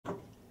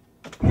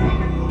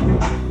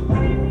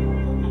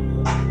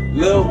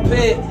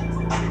Pitt,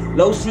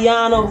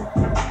 Losiano.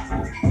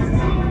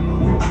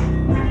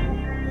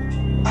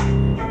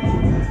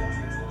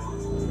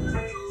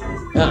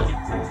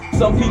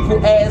 Some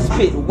people ask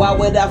Pitt, why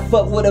would I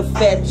fuck with a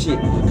fat chick?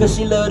 Cause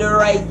she love to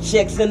write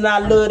checks and I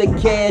love to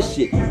cash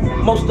it.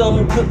 Most of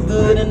them cook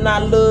good and I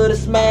love to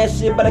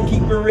smash it, but I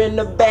keep her in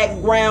the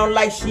background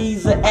like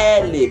she's an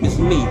ad-lib. It's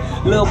me,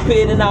 Lil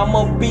Pitt, and I'm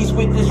on beats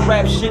with this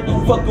rap shit.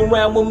 Fuck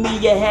around with me,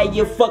 you had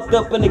you fucked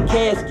up in a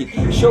casket.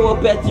 Show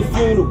up at your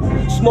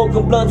funeral,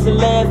 smoking blunts and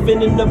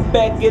laughing in the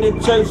back of the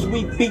church.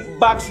 We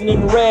beatboxing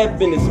and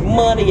rapping, it's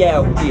money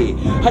out there.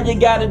 All you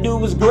gotta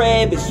do is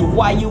grab it, so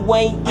why you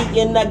ain't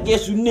eating, I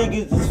guess you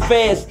niggas is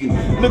fasting.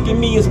 Look at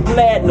me as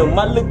platinum,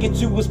 I look at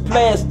you as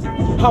plastic.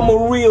 I'm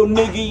a real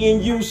nigga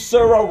and you,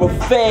 sir, are a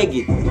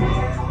faggot.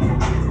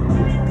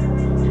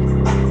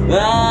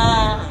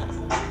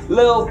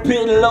 Lil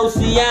Pitt,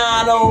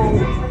 Losiano.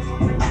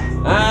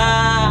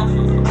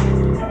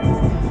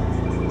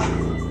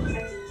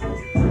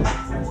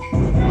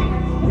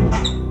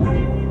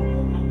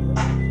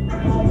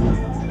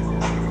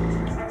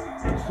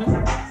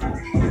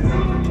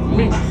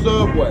 Meet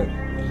Subway.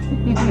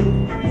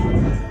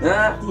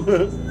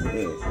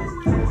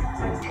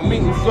 I'm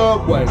eating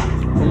Subway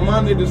from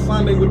Monday to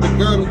Sunday with the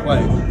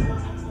gunplay.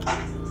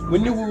 We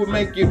knew we would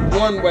make it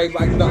one way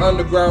like the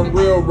Underground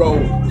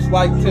Railroad. It's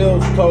like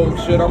Tales told,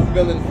 shit, I'm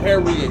feeling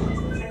Harriet.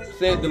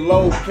 Said the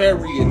load,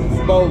 carry it,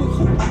 dispose.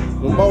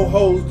 With more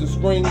hoes to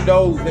screen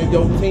doors than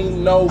your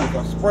team knows.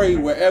 I spray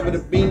wherever the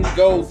beam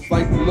goes, it's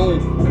like the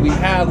moon. We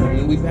howling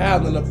and we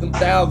howling up them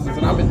thousands.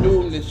 And I've been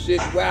doing this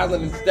shit,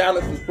 wilding and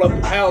styling since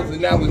fluffy housing.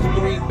 Now it's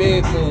 3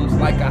 bedrooms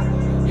like I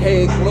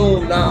had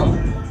gloom. Now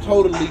I'm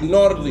totally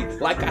naughty,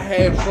 like I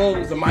had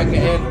shrooms and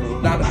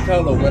Michelangelo,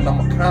 Donatello, and I'm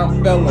a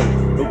calm fellow.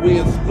 The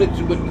wheel split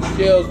you with the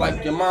shells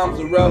like your mom's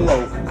a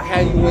rello. I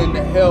had you in the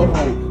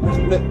hellhole,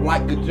 split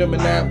like a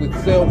Gemini with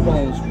cell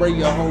phones. Spray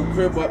your whole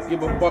crib up,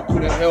 give a fuck to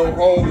the hell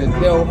home, and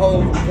tell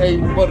home we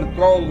came for the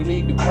throne, we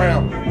need the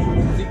crown.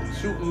 See,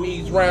 shooting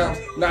these rounds,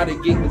 now they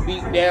getting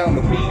beat down,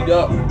 the beat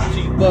up,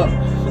 cheap up,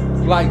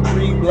 like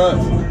 3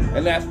 blunts.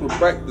 And that's for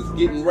breakfast,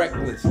 getting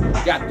reckless.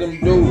 Got them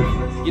dudes,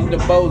 get the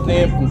bows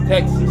in from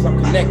Texas. I'm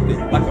connected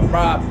like a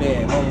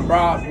broadband on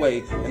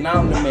Broadway, and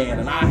I'm the man.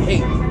 And I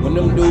hate when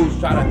them dudes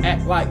try to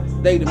act like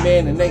they the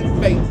man and they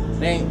fake.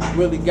 They ain't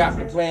really got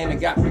the plan, they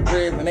got the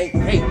crib and they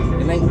hate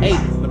and they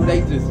ain't. But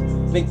they just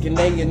thinking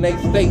they in they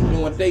state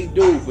doing what they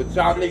do. But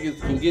y'all niggas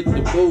can get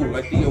the boo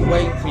like the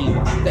away team.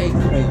 I stay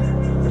clean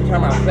every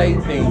time I say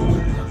things.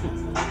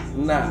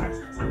 Nah,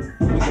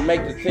 we can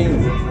make the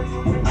team.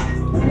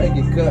 Make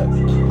it cut.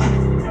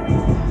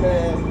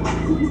 Man.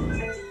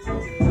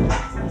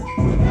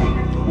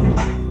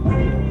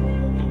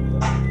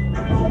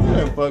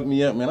 That fucked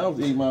me up, man. I was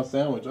eating my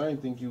sandwich. I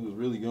didn't think you was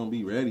really gonna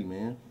be ready,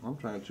 man. I'm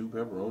trying to chew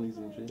pepperonis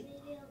and shit.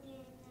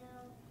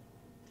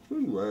 What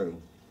are you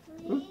wearing?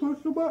 Let's push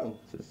the button.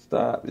 Just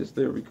stop. It's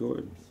still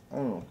recording.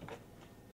 Oh.